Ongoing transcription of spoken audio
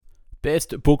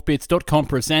BestBookBits.com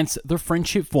presents The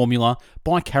Friendship Formula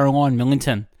by Caroline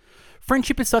Millington.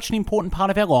 Friendship is such an important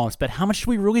part of our lives, but how much do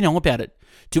we really know about it?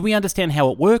 Do we understand how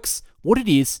it works, what it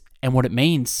is, and what it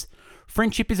means?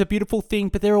 Friendship is a beautiful thing,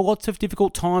 but there are lots of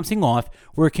difficult times in life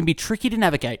where it can be tricky to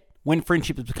navigate. When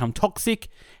friendships become toxic,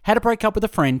 how to break up with a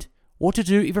friend, what to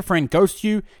do if a friend ghosts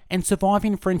you, and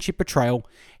surviving friendship betrayal,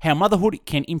 how motherhood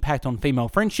can impact on female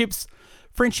friendships,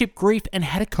 friendship grief, and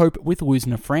how to cope with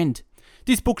losing a friend.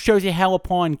 This book shows you how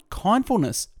applying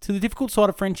kindfulness to the difficult side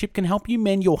of friendship can help you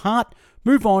mend your heart,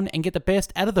 move on, and get the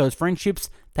best out of those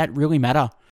friendships that really matter.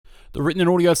 The written and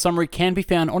audio summary can be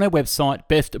found on our website,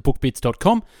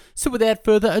 bestbookbits.com. So without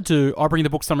further ado, I bring the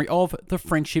book summary of The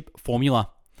Friendship Formula.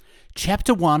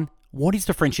 Chapter 1, what is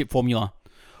the friendship formula?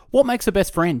 What makes a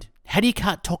best friend? How do you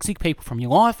cut toxic people from your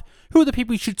life? Who are the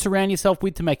people you should surround yourself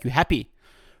with to make you happy?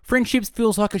 Friendships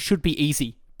feels like it should be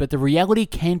easy, but the reality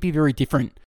can be very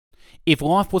different. If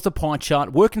life was a pie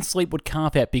chart, work and sleep would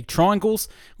carve out big triangles,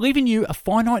 leaving you a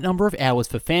finite number of hours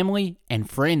for family and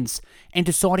friends, and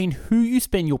deciding who you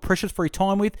spend your precious free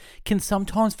time with can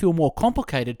sometimes feel more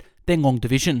complicated than long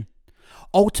division.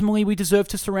 Ultimately, we deserve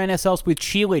to surround ourselves with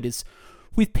cheerleaders,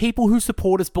 with people who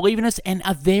support us, believe in us, and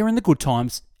are there in the good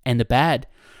times and the bad.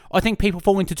 I think people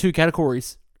fall into two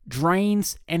categories: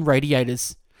 drains and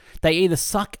radiators. They either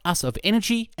suck us of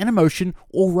energy and emotion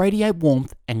or radiate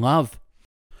warmth and love.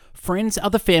 Friends are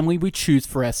the family we choose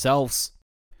for ourselves.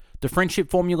 The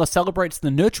friendship formula celebrates the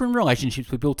nurturing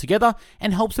relationships we build together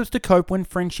and helps us to cope when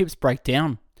friendships break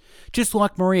down. Just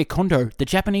like Marie Kondo, the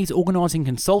Japanese organizing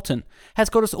consultant, has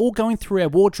got us all going through our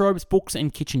wardrobes, books,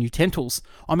 and kitchen utensils.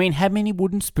 I mean, how many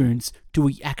wooden spoons do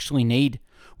we actually need?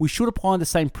 We should apply the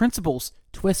same principles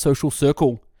to our social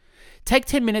circle. Take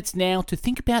 10 minutes now to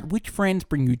think about which friends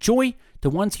bring you joy, the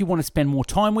ones you want to spend more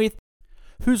time with,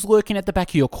 who's lurking at the back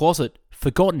of your closet,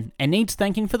 forgotten, and needs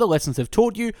thanking for the lessons they've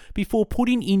taught you before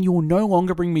putting in your no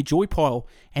longer bring me joy pile,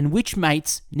 and which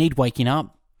mates need waking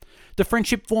up. The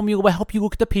friendship formula will help you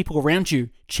look at the people around you,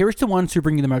 cherish the ones who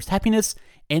bring you the most happiness,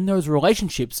 and those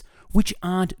relationships which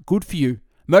aren't good for you,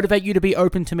 motivate you to be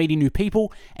open to meeting new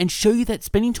people, and show you that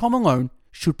spending time alone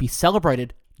should be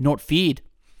celebrated, not feared.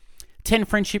 10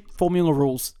 friendship formula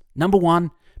rules. Number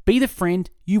 1, be the friend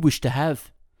you wish to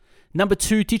have. Number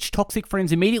 2, ditch toxic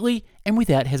friends immediately and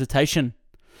without hesitation.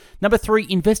 Number 3,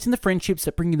 invest in the friendships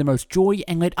that bring you the most joy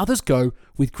and let others go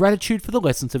with gratitude for the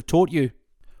lessons they've taught you.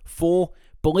 4,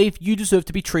 believe you deserve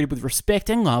to be treated with respect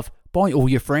and love by all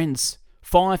your friends.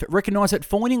 5, recognize that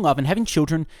falling in love and having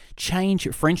children change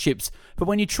friendships, but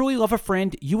when you truly love a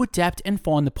friend, you adapt and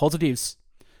find the positives.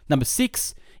 Number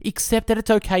 6, accept that it's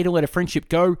okay to let a friendship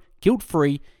go,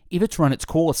 guilt-free, if it's run its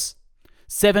course.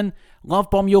 7, love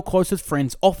bomb your closest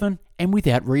friends often and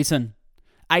without reason.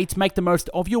 8, make the most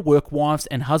of your work wives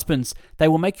and husbands. They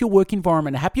will make your work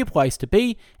environment a happier place to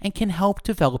be and can help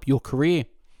develop your career.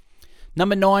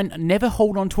 Number 9, never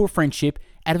hold on to a friendship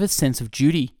out of a sense of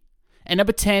duty. And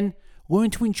number 10, learn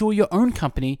to enjoy your own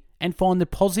company and find the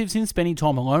positives in spending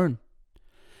time alone.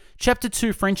 Chapter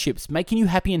 2, friendships, making you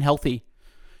happy and healthy.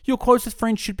 Your closest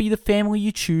friends should be the family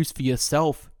you choose for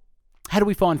yourself. How do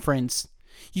we find friends?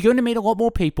 You're going to meet a lot more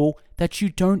people that you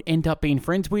don't end up being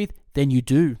friends with than you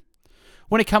do.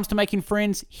 When it comes to making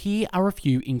friends, here are a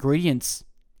few ingredients: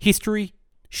 history,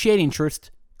 shared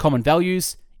interest, common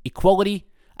values, equality,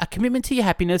 a commitment to your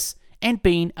happiness, and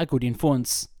being a good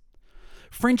influence.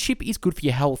 Friendship is good for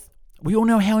your health. We all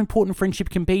know how important friendship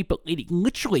can be, but it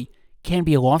literally can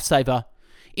be a lifesaver.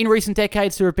 In recent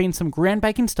decades, there have been some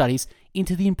groundbreaking studies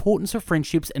into the importance of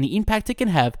friendships and the impact it can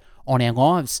have on our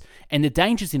lives, and the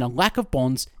dangers in a lack of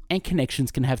bonds and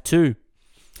connections can have too.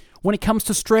 When it comes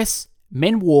to stress,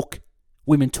 men walk,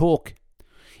 women talk.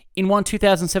 In one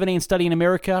 2017 study in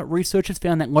America, researchers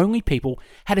found that lonely people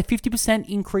had a 50%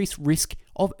 increased risk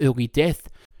of early death.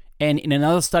 And in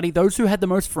another study, those who had the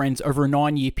most friends over a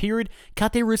 9-year period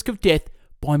cut their risk of death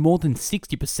by more than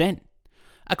 60%.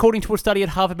 According to a study at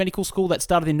Harvard Medical School that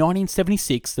started in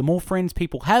 1976, the more friends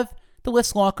people have, the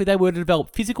less likely they were to develop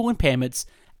physical impairments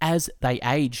as they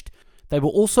aged. They were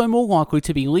also more likely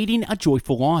to be leading a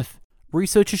joyful life.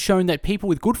 Research has shown that people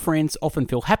with good friends often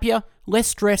feel happier, less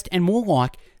stressed, and more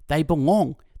like they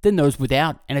belong than those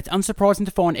without. And it's unsurprising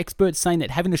to find experts saying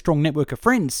that having a strong network of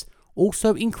friends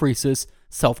also increases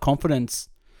self-confidence.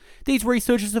 These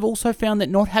researchers have also found that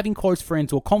not having close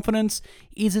friends or confidence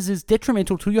is as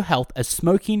detrimental to your health as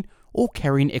smoking or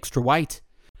carrying extra weight.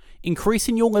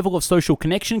 Increasing your level of social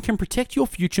connection can protect your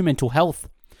future mental health.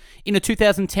 In a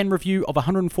 2010 review of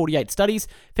 148 studies,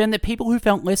 found that people who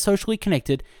felt less socially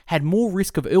connected had more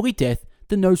risk of early death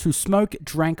than those who smoked,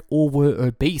 drank, or were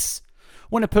obese.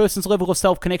 When a person's level of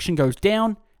self-connection goes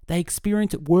down, they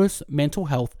experience worse mental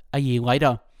health a year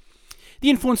later. The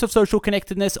influence of social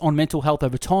connectedness on mental health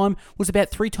over time was about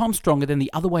 3 times stronger than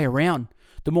the other way around.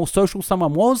 The more social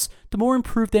someone was, the more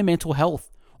improved their mental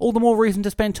health. All the more reason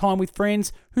to spend time with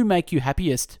friends who make you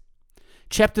happiest.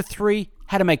 Chapter 3,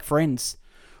 How to Make Friends.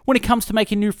 When it comes to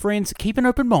making new friends, keep an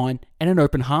open mind and an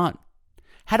open heart.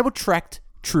 How to attract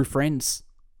true friends.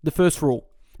 The first rule,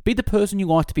 be the person you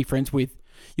like to be friends with.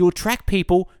 You'll attract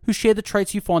people who share the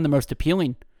traits you find the most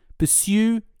appealing.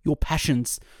 Pursue your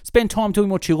passions. Spend time doing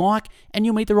what you like and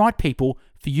you'll meet the right people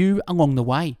for you along the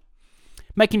way.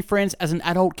 Making friends as an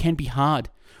adult can be hard.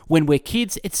 When we're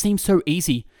kids, it seems so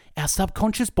easy. Our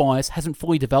subconscious bias hasn't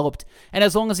fully developed, and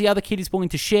as long as the other kid is willing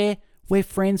to share, we're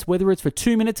friends whether it's for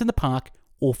 2 minutes in the park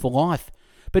or for life.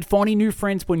 But finding new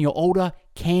friends when you're older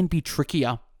can be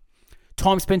trickier.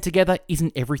 Time spent together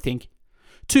isn't everything.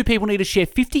 2 people need to share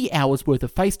 50 hours worth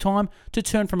of FaceTime to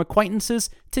turn from acquaintances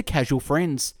to casual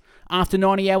friends. After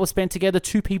 90 hours spent together,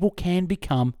 2 people can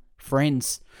become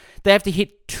friends. They have to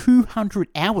hit 200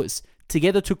 hours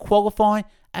together to qualify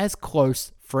as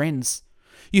close friends.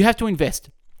 You have to invest.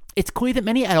 It's clear that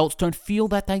many adults don't feel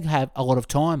that they have a lot of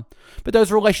time, but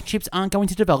those relationships aren't going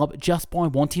to develop just by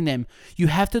wanting them. You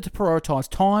have to prioritize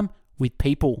time with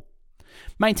people.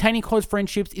 Maintaining close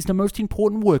friendships is the most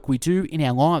important work we do in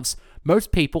our lives.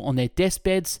 Most people on their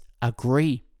deathbeds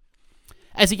agree.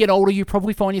 As you get older, you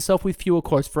probably find yourself with fewer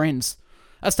close friends.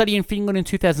 A study in Finland in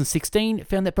 2016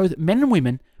 found that both men and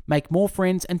women make more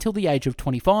friends until the age of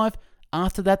 25.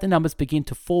 After that, the numbers begin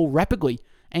to fall rapidly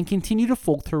and continue to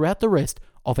fall throughout the rest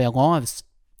of our lives.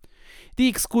 The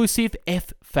exclusive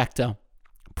F factor,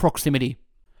 proximity.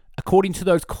 According to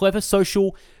those clever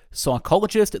social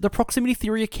psychologists, the proximity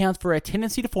theory accounts for our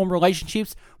tendency to form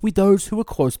relationships with those who are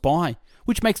close by,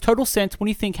 which makes total sense when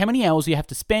you think how many hours you have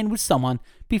to spend with someone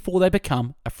before they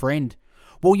become a friend.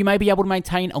 While you may be able to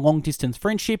maintain a long-distance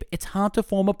friendship, it's hard to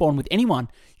form a bond with anyone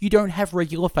you don't have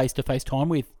regular face-to-face time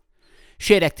with.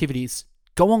 Shared activities,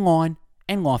 go online,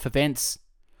 and life events.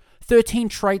 13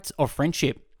 traits of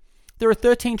friendship. There are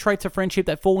 13 traits of friendship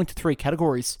that fall into 3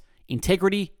 categories: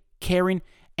 integrity, caring,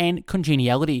 and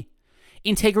congeniality.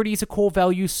 Integrity is a core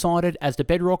value cited as the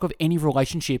bedrock of any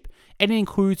relationship, and it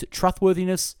includes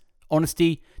trustworthiness,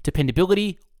 honesty,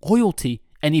 dependability, loyalty,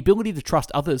 and the ability to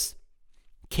trust others.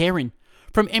 Caring,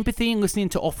 from empathy and listening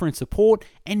to offering support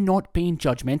and not being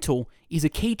judgmental, is a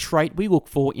key trait we look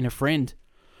for in a friend.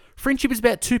 Friendship is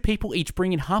about 2 people each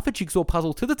bringing half a jigsaw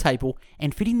puzzle to the table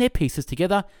and fitting their pieces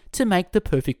together to make the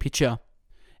perfect picture.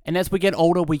 And as we get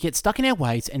older, we get stuck in our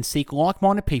ways and seek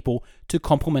like-minded people to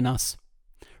complement us.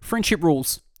 Friendship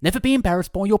rules. Never be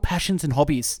embarrassed by your passions and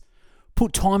hobbies.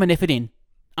 Put time and effort in.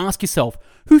 Ask yourself,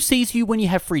 who sees you when you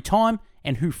have free time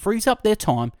and who frees up their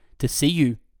time to see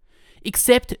you?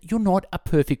 Accept you're not a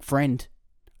perfect friend.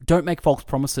 Don't make false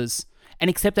promises. And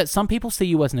accept that some people see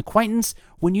you as an acquaintance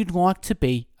when you'd like to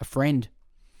be a friend.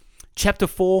 Chapter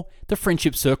 4, the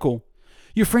friendship circle.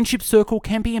 Your friendship circle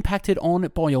can be impacted on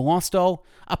by your lifestyle,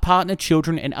 a partner,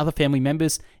 children, and other family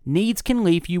members. Needs can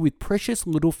leave you with precious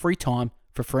little free time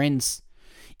for friends.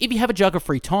 If you have a jug of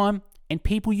free time and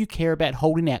people you care about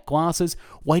holding out glasses,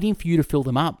 waiting for you to fill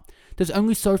them up, there's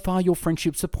only so far your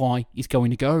friendship supply is going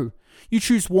to go. You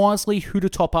choose wisely who to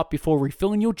top up before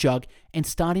refilling your jug and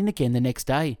starting again the next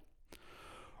day.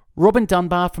 Robin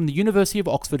Dunbar from the University of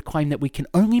Oxford claimed that we can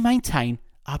only maintain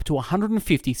up to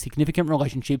 150 significant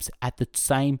relationships at the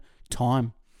same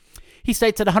time. He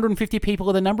states that 150 people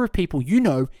are the number of people you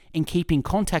know and keep in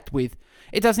contact with.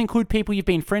 It does include people you've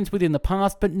been friends with in the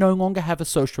past but no longer have a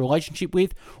social relationship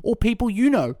with, or people you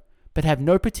know but have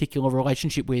no particular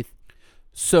relationship with.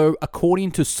 So,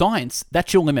 according to science,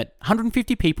 that's your limit.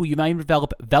 150 people you may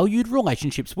develop valued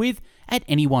relationships with at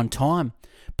any one time.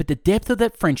 But the depth of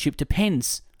that friendship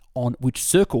depends on which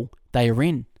circle they are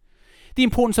in. The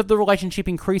importance of the relationship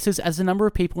increases as the number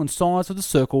of people and size of the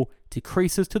circle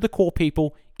decreases to the core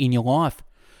people in your life.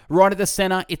 Right at the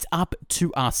center, it's up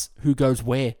to us who goes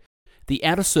where. The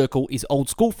outer circle is old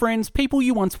school friends, people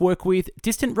you once worked with,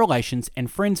 distant relations, and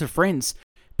friends of friends.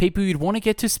 People you'd want to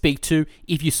get to speak to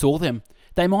if you saw them.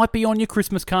 They might be on your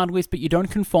Christmas card list, but you don't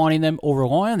confide in them or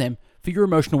rely on them for your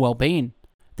emotional well-being.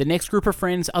 The next group of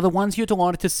friends are the ones you're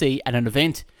delighted to see at an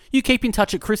event. You keep in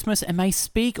touch at Christmas and may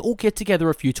speak or get together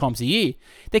a few times a year.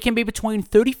 There can be between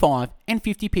 35 and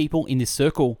 50 people in this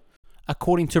circle.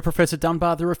 According to Professor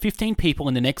Dunbar, there are 15 people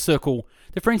in the next circle.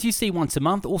 The friends you see once a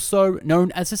month, also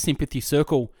known as a sympathy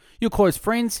circle. Your close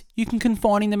friends, you can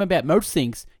confide in them about most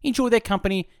things, enjoy their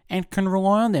company, and can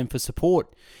rely on them for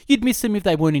support. You'd miss them if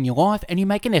they weren't in your life, and you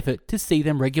make an effort to see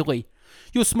them regularly.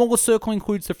 Your smaller circle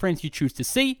includes the friends you choose to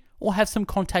see or have some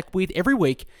contact with every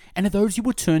week and are those you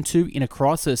would turn to in a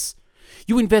crisis.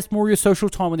 You invest more of your social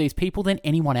time with these people than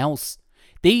anyone else.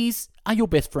 These are your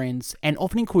best friends and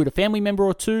often include a family member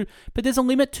or two, but there's a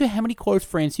limit to how many close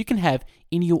friends you can have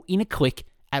in your inner clique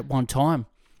at one time.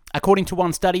 According to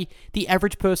one study, the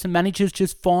average person manages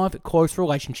just 5 close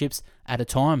relationships at a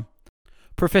time.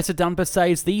 Professor Dunbar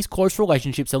says these close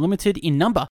relationships are limited in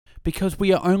number because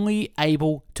we are only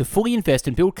able to fully invest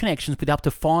and build connections with up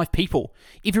to 5 people.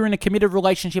 If you're in a committed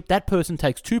relationship, that person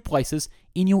takes 2 places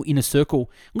in your inner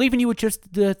circle, leaving you with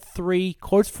just the 3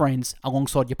 close friends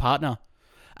alongside your partner.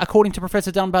 According to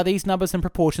Professor Dunbar, these numbers and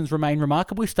proportions remain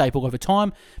remarkably stable over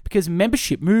time because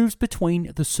membership moves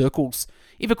between the circles.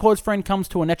 If a close friend comes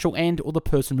to a natural end or the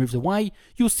person moves away,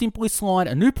 you'll simply slide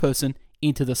a new person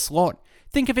into the slot.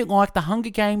 Think of it like the Hunger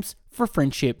Games for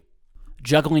friendship.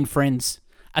 Juggling friends.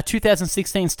 A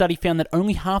 2016 study found that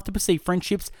only half the perceived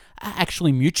friendships are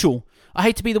actually mutual. I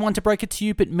hate to be the one to break it to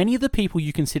you, but many of the people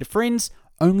you consider friends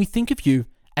only think of you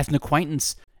as an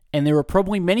acquaintance. And there are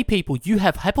probably many people you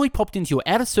have happily popped into your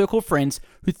outer circle of friends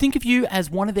who think of you as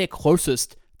one of their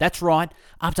closest. That's right,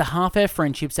 up to half our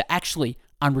friendships are actually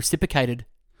unreciprocated.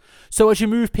 So as you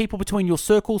move people between your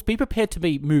circles, be prepared to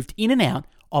be moved in and out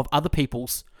of other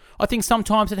people's. I think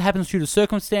sometimes it happens due to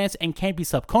circumstance and can be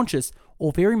subconscious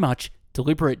or very much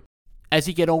deliberate. As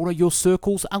you get older, your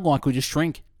circles are likely to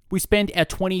shrink. We spend our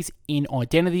 20s in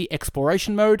identity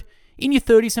exploration mode. In your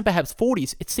 30s and perhaps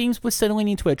 40s, it seems we're settling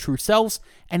into our true selves,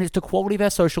 and it's the quality of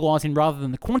our socializing rather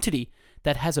than the quantity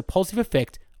that has a positive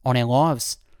effect on our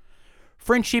lives.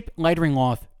 Friendship later in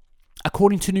life.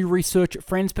 According to new research,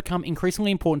 friends become increasingly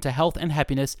important to health and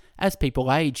happiness as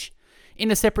people age.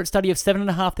 In a separate study of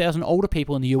 7,500 older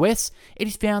people in the US, it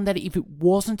is found that if it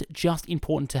wasn't just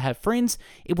important to have friends,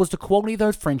 it was the quality of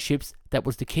those friendships that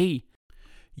was the key.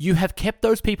 You have kept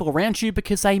those people around you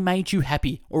because they made you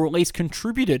happy, or at least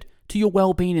contributed to your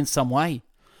well-being in some way.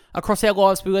 Across our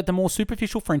lives, we let the more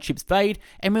superficial friendships fade,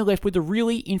 and we're left with the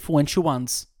really influential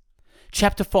ones.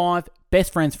 Chapter 5,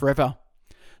 Best Friends Forever.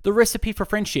 The recipe for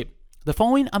friendship. The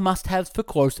following are must-haves for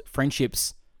close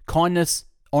friendships: kindness,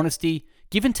 honesty,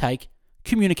 give and take,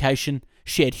 communication,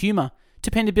 shared humour,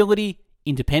 dependability,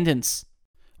 independence.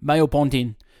 Male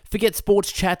bonding. Forget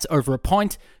sports chats over a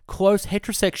pint. Close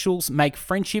heterosexuals make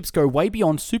friendships go way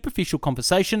beyond superficial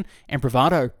conversation and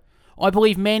bravado. I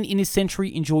believe men in this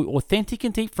century enjoy authentic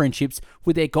and deep friendships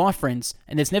with their guy friends,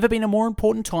 and there's never been a more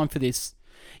important time for this.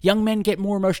 Young men get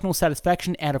more emotional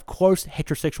satisfaction out of close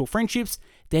heterosexual friendships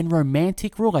than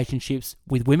romantic relationships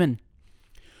with women.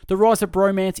 The rise of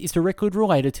bromance is directly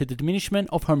related to the diminishment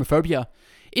of homophobia.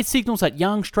 It signals that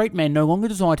young, straight men no longer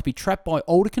desire to be trapped by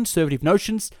older conservative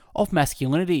notions of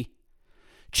masculinity.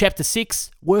 Chapter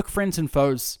 6, Work Friends and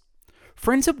Foes.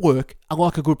 Friends at work are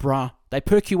like a good bra. They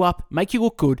perk you up, make you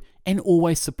look good, and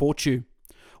always support you.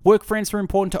 Work friends are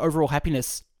important to overall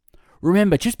happiness.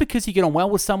 Remember, just because you get on well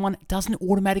with someone doesn't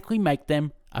automatically make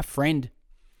them a friend.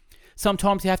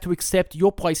 Sometimes you have to accept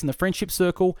your place in the friendship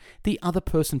circle the other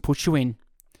person puts you in.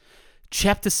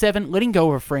 Chapter 7, Letting Go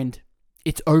of a Friend.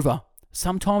 It's over.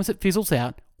 Sometimes it fizzles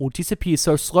out or disappears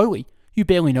so slowly you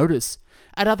barely notice.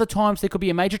 At other times, there could be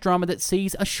a major drama that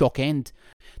sees a shock end.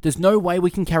 There's no way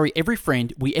we can carry every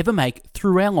friend we ever make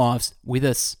through our lives with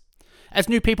us. As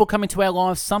new people come into our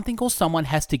lives, something or someone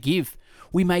has to give.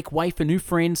 We make way for new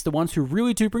friends, the ones who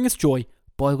really do bring us joy,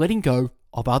 by letting go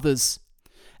of others.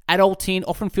 Adulting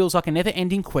often feels like a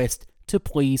never-ending quest to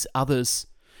please others.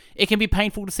 It can be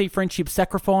painful to see friendships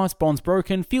sacrificed, bonds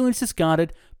broken, feelings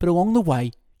discarded, but along the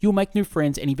way, you'll make new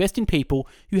friends and invest in people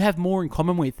you have more in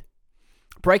common with.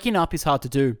 Breaking up is hard to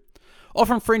do.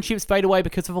 Often friendships fade away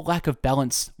because of a lack of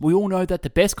balance. We all know that the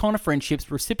best kind of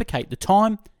friendships reciprocate the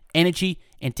time, energy,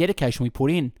 and dedication we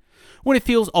put in. When it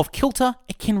feels off kilter,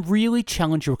 it can really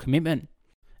challenge your commitment.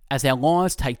 As our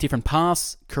lives take different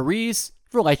paths, careers,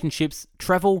 relationships,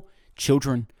 travel,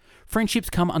 children, friendships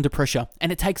come under pressure,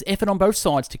 and it takes effort on both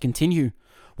sides to continue.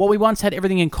 While we once had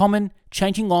everything in common,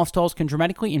 changing lifestyles can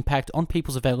dramatically impact on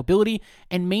people's availability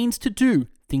and means to do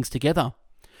things together.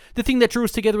 The thing that drew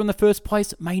us together in the first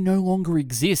place may no longer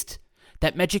exist.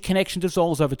 That magic connection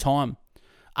dissolves over time.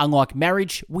 Unlike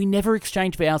marriage, we never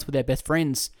exchange vows with our best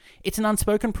friends. It's an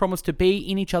unspoken promise to be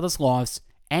in each other's lives,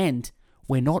 and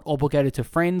we're not obligated to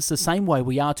friends the same way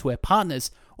we are to our partners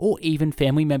or even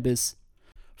family members.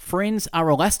 Friends are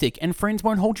elastic, and friends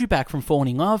won't hold you back from falling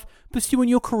in love, pursuing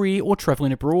your career, or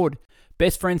traveling abroad.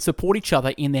 Best friends support each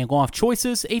other in their life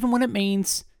choices, even when it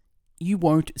means you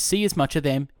won't see as much of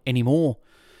them anymore.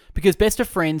 Because best of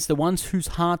friends, the ones whose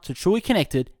hearts are truly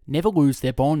connected, never lose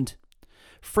their bond.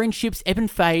 Friendships ebb and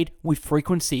fade with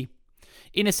frequency.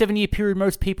 In a 7-year period,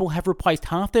 most people have replaced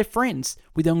half their friends,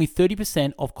 with only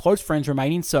 30% of close friends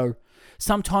remaining so.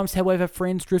 Sometimes, however,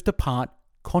 friends drift apart,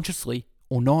 consciously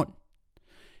or not.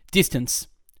 Distance.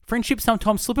 Friendships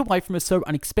sometimes slip away from us so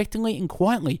unexpectedly and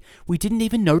quietly we didn't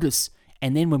even notice.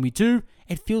 And then when we do,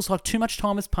 it feels like too much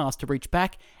time has passed to reach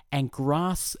back and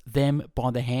grasp them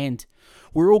by the hand.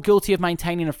 We're all guilty of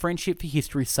maintaining a friendship for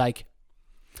history's sake.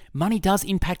 Money does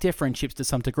impact our friendships to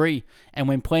some degree, and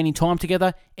when planning time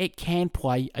together, it can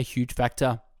play a huge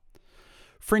factor.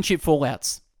 Friendship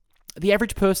fallouts. The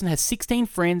average person has 16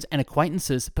 friends and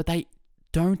acquaintances, but they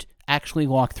don't actually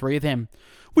like 3 of them,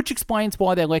 which explains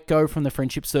why they let go from the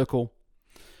friendship circle.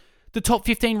 The top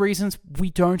 15 reasons we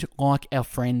don't like our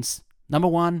friends. Number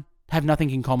 1, have nothing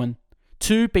in common.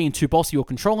 2, being too bossy or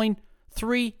controlling.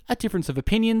 3, a difference of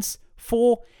opinions.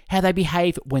 4, how they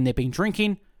behave when they've been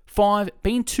drinking. 5,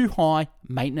 being too high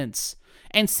maintenance.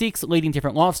 And 6, leading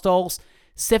different lifestyles.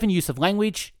 7, use of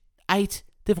language. 8,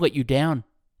 they've let you down.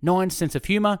 9, sense of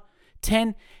humour.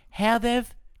 10, how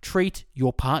they've treat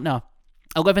your partner.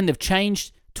 11, they've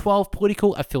changed. 12,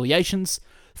 political affiliations.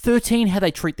 13, how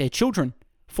they treat their children.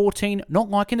 14, not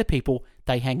liking the people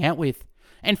they hang out with.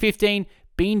 And 15,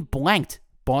 being blanked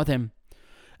by them.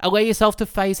 Allow yourself to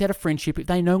phase out a friendship if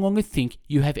they no longer think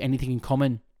you have anything in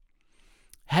common.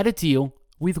 How to deal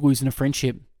with losing a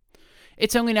friendship.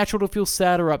 It's only natural to feel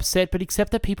sad or upset, but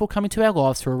accept that people come into our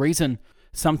lives for a reason.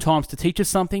 Sometimes to teach us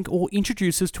something or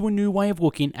introduce us to a new way of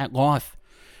looking at life.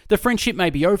 The friendship may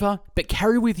be over, but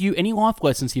carry with you any life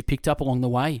lessons you've picked up along the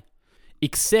way.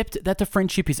 Accept that the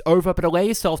friendship is over, but allow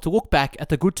yourself to look back at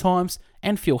the good times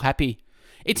and feel happy.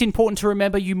 It's important to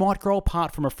remember you might grow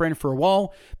apart from a friend for a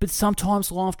while, but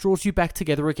sometimes life draws you back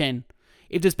together again.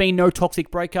 If there's been no toxic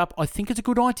breakup, I think it's a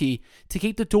good idea to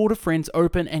keep the door to friends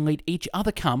open and let each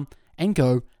other come and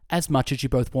go as much as you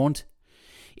both want.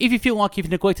 If you feel like you've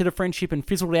neglected a friendship and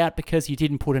fizzled out because you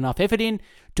didn't put enough effort in,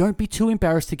 don't be too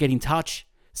embarrassed to get in touch.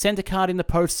 Send a card in the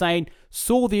post saying,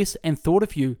 saw this and thought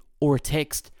of you, or a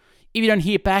text. If you don't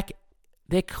hear back,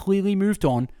 they're clearly moved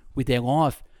on with their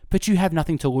life, but you have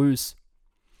nothing to lose.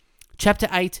 Chapter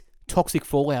 8, Toxic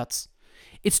Fallouts.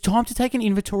 It's time to take an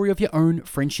inventory of your own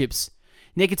friendships.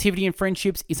 Negativity in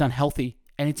friendships is unhealthy,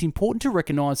 and it's important to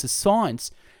recognize the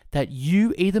signs that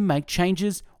you either make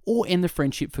changes or end the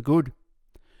friendship for good.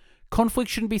 Conflict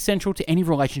shouldn't be central to any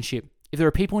relationship. If there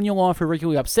are people in your life who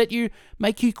regularly upset you,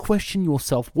 make you question your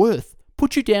self-worth,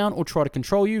 put you down, or try to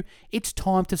control you, it's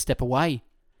time to step away.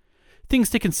 Things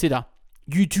to consider.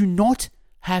 You do not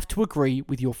have to agree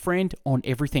with your friend on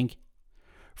everything.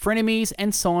 Frenemies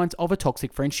and signs of a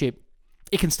toxic friendship.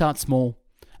 It can start small.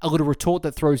 A little retort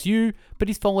that throws you, but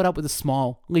is followed up with a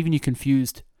smile, leaving you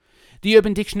confused. The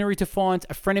Urban Dictionary defines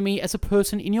a frenemy as a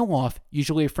person in your life,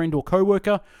 usually a friend or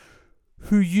co-worker,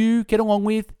 who you get along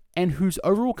with and whose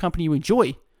overall company you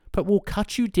enjoy, but will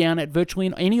cut you down at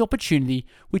virtually any opportunity,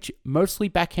 which mostly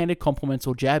backhanded compliments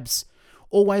or jabs.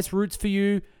 Always roots for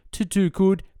you to do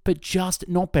good, but just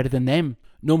not better than them.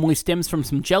 Normally stems from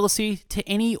some jealousy to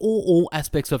any or all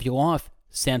aspects of your life.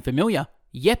 Sound familiar?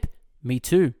 Yep, me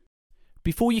too.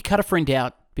 Before you cut a friend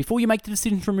out, before you make the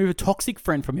decision to remove a toxic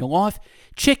friend from your life,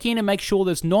 check in and make sure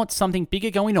there's not something bigger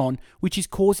going on which is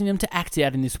causing them to act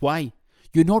out in this way.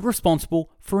 You're not responsible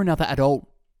for another adult.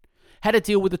 How to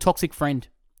deal with a toxic friend.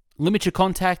 Limit your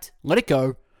contact, let it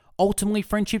go. Ultimately,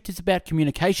 friendship is about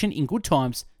communication in good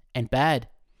times and bad.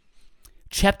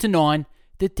 Chapter 9,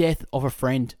 the death of a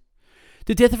friend.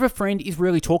 The death of a friend is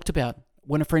rarely talked about.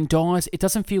 When a friend dies, it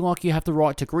doesn't feel like you have the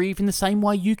right to grieve in the same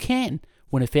way you can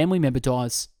when a family member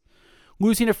dies.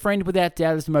 Losing a friend without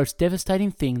doubt is the most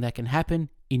devastating thing that can happen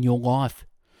in your life.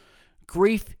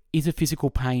 Grief is a physical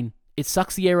pain. It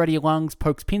sucks the air out of your lungs,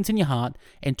 pokes pins in your heart,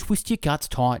 and twists your guts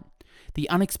tight. The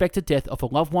unexpected death of a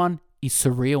loved one is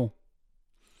surreal.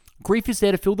 Grief is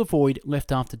there to fill the void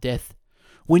left after death.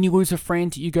 When you lose a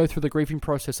friend, you go through the grieving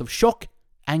process of shock,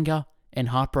 anger, and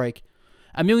heartbreak.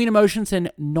 A million emotions and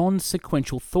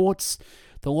non-sequential thoughts,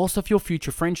 the loss of your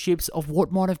future friendships, of what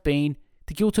might have been,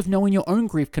 the guilt of knowing your own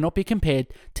grief cannot be compared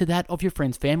to that of your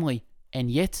friend's family,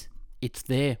 and yet, it's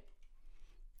there.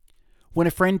 When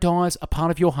a friend dies, a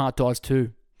part of your heart dies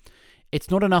too.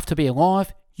 It's not enough to be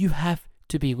alive, you have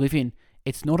to be living.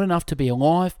 It's not enough to be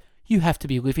alive, you have to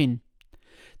be living.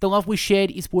 The love we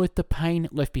shared is worth the pain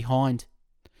left behind.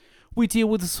 We deal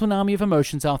with a tsunami of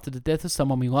emotions after the death of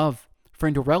someone we love,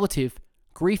 friend or relative.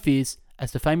 Grief is,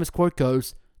 as the famous quote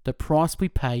goes, the price we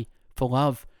pay for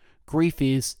love. Grief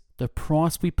is the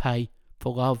price we pay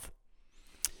for love.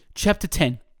 Chapter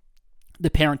 10, the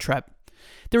parent trap.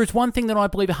 There is one thing that I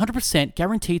believe 100%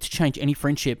 guaranteed to change any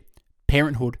friendship: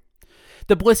 parenthood.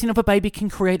 The blessing of a baby can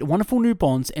create wonderful new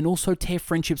bonds and also tear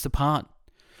friendships apart.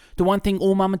 The one thing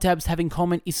all mum and dads have in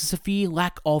common is a severe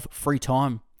lack of free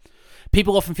time.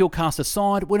 People often feel cast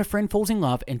aside when a friend falls in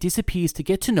love and disappears to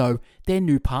get to know their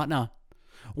new partner.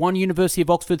 One University of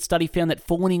Oxford study found that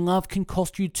falling in love can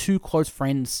cost you 2 close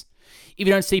friends. If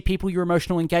you don't see people, your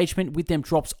emotional engagement with them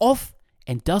drops off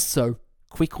and does so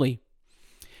quickly.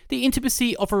 The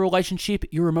intimacy of a relationship,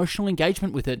 your emotional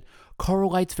engagement with it,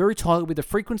 correlates very tightly with the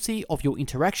frequency of your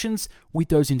interactions with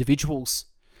those individuals.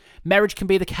 Marriage can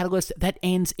be the catalyst that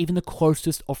ends even the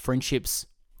closest of friendships.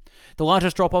 The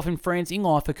largest drop-off in friends in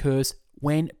life occurs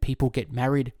when people get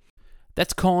married.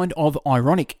 That's kind of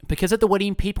ironic, because at the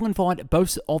wedding, people invite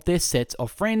both of their sets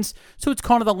of friends, so it's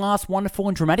kind of the last wonderful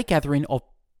and dramatic gathering of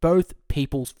both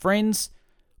people's friends,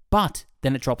 but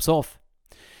then it drops off.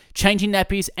 Changing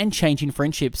nappies and changing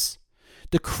friendships.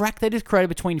 The crack that is created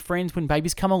between friends when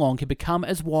babies come along can become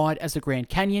as wide as the Grand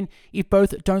Canyon if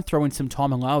both don't throw in some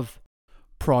time and love.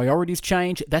 Priorities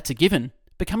change, that's a given.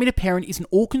 Becoming a parent isn't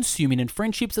all-consuming, and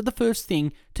friendships are the first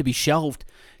thing to be shelved,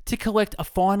 to collect a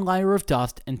fine layer of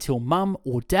dust until mum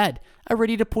or dad are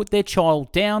ready to put their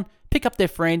child down, pick up their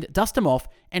friend, dust them off,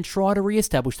 and try to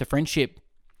re-establish the friendship.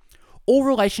 All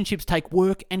relationships take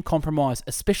work and compromise,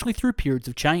 especially through periods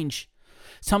of change.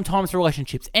 Sometimes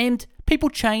relationships end, people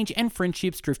change, and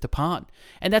friendships drift apart,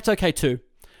 and that's okay too.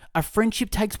 A friendship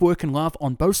takes work and love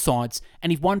on both sides,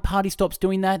 and if one party stops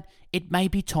doing that, it may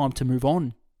be time to move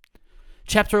on.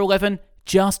 Chapter 11,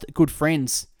 Just Good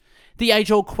Friends. The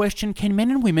age-old question, can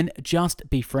men and women just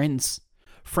be friends?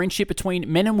 Friendship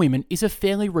between men and women is a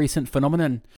fairly recent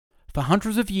phenomenon. For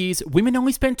hundreds of years, women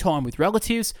only spent time with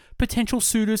relatives, potential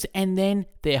suitors, and then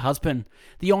their husband.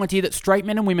 The idea that straight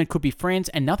men and women could be friends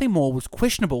and nothing more was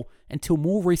questionable until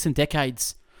more recent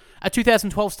decades. A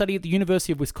 2012 study at the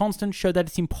University of Wisconsin showed that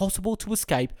it's impossible to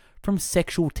escape from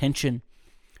sexual tension.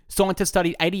 Scientists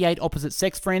studied 88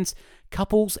 opposite-sex friends,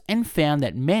 couples, and found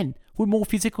that men were more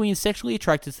physically and sexually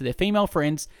attracted to their female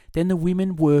friends than the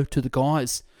women were to the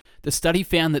guys. The study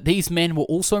found that these men were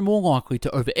also more likely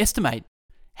to overestimate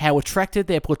how attracted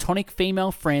their platonic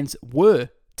female friends were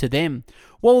to them,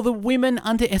 while the women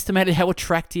underestimated how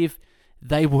attractive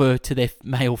they were to their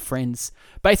male friends.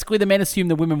 Basically, the men assumed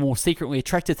the women were more secretly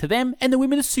attracted to them, and the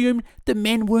women assumed the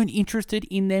men weren't interested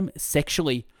in them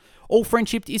sexually. All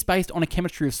friendship is based on a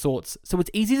chemistry of sorts, so it's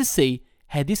easy to see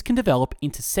how this can develop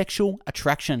into sexual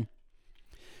attraction.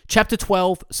 Chapter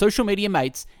 12, Social Media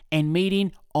Mates and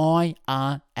Meeting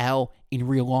IRL in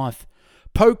Real Life.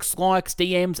 Pokes, likes,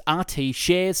 DMs, RT,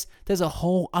 shares. There's a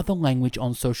whole other language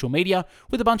on social media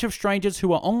with a bunch of strangers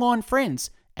who are online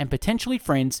friends and potentially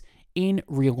friends in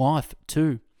real life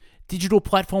too. Digital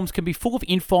platforms can be full of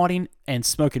infighting and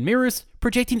smoke and mirrors,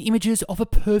 projecting images of a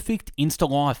perfect Insta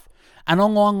life. An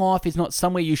online life is not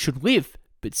somewhere you should live,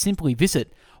 but simply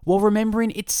visit, while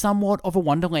remembering it's somewhat of a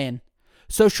wonderland.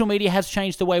 Social media has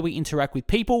changed the way we interact with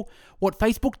people. What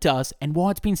Facebook does, and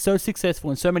why it's been so successful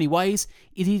in so many ways,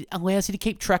 is it allows you to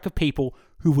keep track of people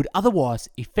who would otherwise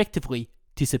effectively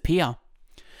disappear.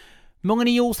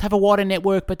 Millennials have a wider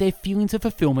network, but their feelings of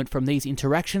fulfillment from these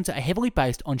interactions are heavily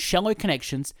based on shallow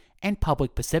connections and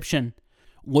public perception.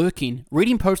 Lurking,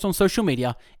 reading posts on social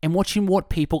media, and watching what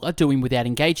people are doing without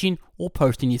engaging or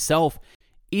posting yourself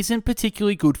isn't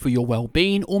particularly good for your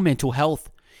well-being or mental health.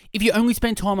 If you only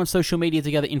spend time on social media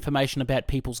to gather information about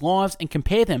people's lives and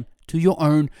compare them to your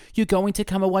own, you're going to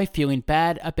come away feeling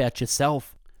bad about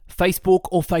yourself. Facebook,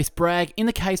 or FaceBrag, in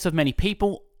the case of many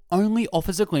people, only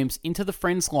offers a glimpse into the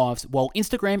friends' lives, while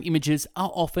Instagram images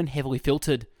are often heavily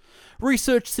filtered.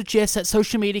 Research suggests that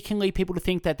social media can lead people to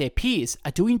think that their peers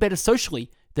are doing better socially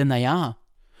than they are.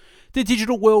 The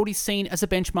digital world is seen as a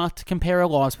benchmark to compare our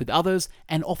lives with others,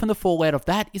 and often the fallout of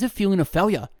that is a feeling of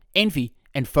failure, envy,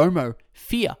 and FOMO,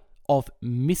 fear of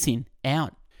missing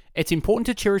out. It's important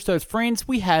to cherish those friends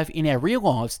we have in our real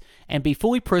lives and be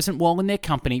fully present while in their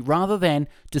company rather than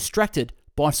distracted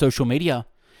by social media.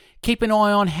 Keep an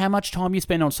eye on how much time you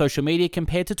spend on social media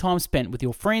compared to time spent with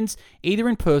your friends, either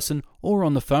in person or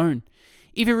on the phone.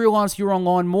 If you realize you're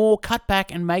online more, cut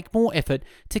back and make more effort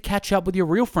to catch up with your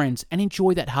real friends and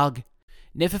enjoy that hug.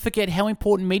 Never forget how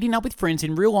important meeting up with friends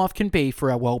in real life can be for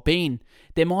our well-being.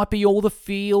 There might be all the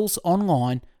feels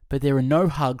online, but there are no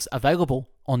hugs available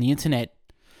on the internet.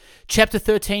 Chapter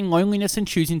 13, Loneliness and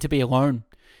Choosing to be Alone.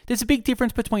 There's a big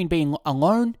difference between being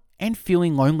alone and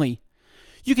feeling lonely.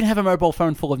 You can have a mobile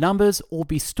phone full of numbers or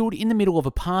be stood in the middle of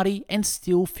a party and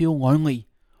still feel lonely.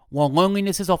 While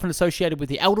loneliness is often associated with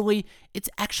the elderly, it's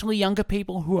actually younger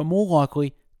people who are more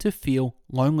likely to feel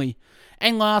lonely.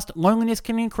 And last, loneliness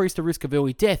can increase the risk of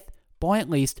early death by at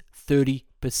least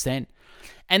 30%.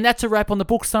 And that's a wrap on the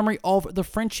book summary of The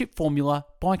Friendship Formula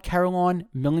by Caroline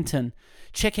Millington.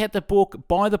 Check out the book,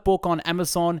 buy the book on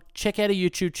Amazon, check out a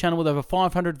YouTube channel with over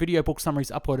 500 video book summaries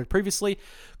uploaded previously.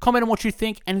 Comment on what you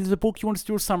think, and if there's a book you want us to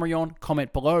do a summary on,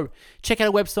 comment below. Check out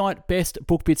our website,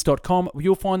 bestbookbits.com, where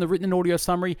you'll find the written and audio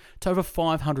summary to over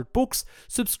 500 books.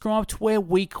 Subscribe to our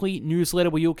weekly newsletter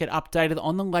where you'll get updated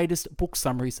on the latest book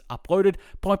summaries uploaded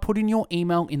by putting your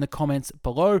email in the comments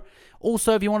below.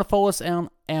 Also, if you want to follow us on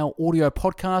our audio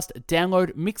podcast,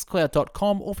 download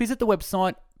mixcloud.com or visit the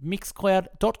website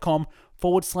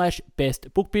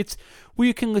mixcloud.com/bestbookbits, where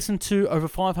you can listen to over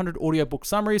 500 audiobook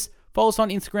summaries. Follow us on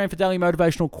Instagram for daily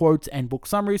motivational quotes and book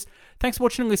summaries. Thanks for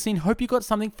watching and listening. Hope you got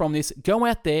something from this. Go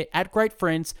out there, add great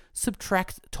friends,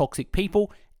 subtract toxic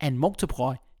people, and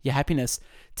multiply your happiness.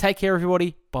 Take care,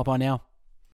 everybody. Bye-bye now.